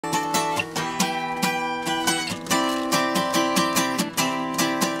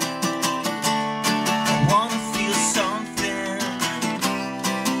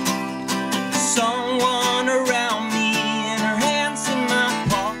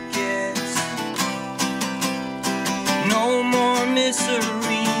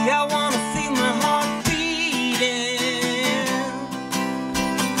misery. I wanna feel my heart beating,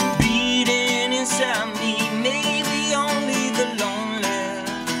 beating inside me. Maybe only the lonely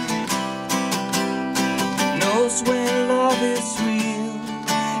knows when love is real.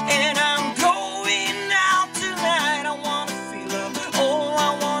 And I'm going out tonight. I wanna feel love. Oh, I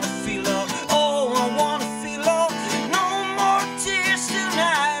wanna feel love. Oh, I wanna feel love. No more tears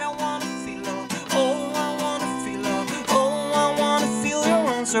tonight. I wanna feel love. Oh, I wanna feel love. Oh, I wanna feel your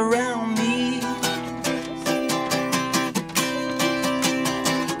arms around me.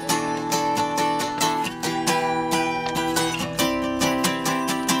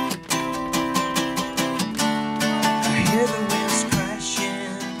 I hear the winds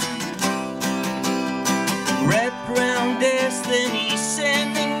crashing, wrapped around destiny,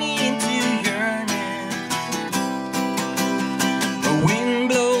 sending me into yearning. The wind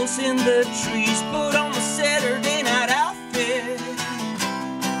blows in the trees, put on the Saturday night outfit,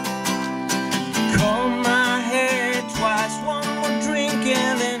 comb my hair twice, one more drink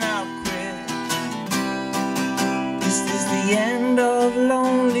and then I'll quit. This is the end of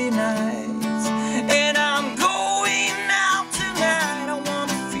lonely nights, and I'm going out tonight. I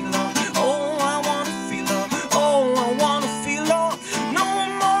wanna feel love. Oh, I wanna feel love. Oh, I wanna feel love. No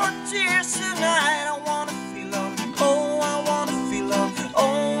more tears tonight. I wanna feel love. Oh, I wanna feel love.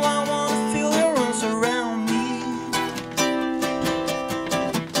 Oh, I wanna feel your arms around me.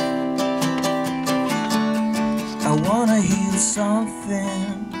 I wanna heal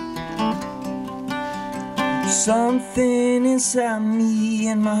something inside me,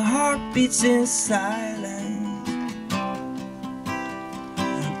 and my heart beats in silence.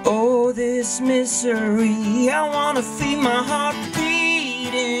 Oh, this misery, I wanna feel my heart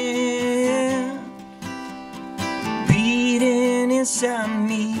beating, beating inside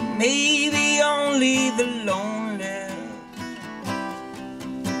me. Maybe only the lonely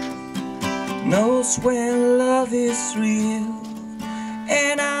knows when love is real.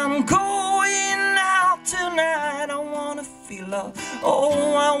 And I'm going out tonight. I wanna feel love.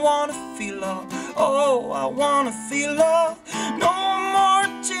 Oh, I wanna feel love. Oh, I wanna feel love. No more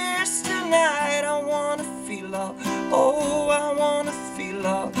tears tonight. I wanna feel love. Oh, I wanna feel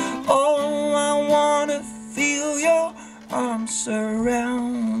love. Oh, I wanna feel your arms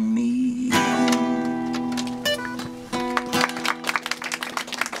around me.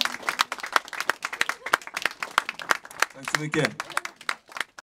 Tack så mycket.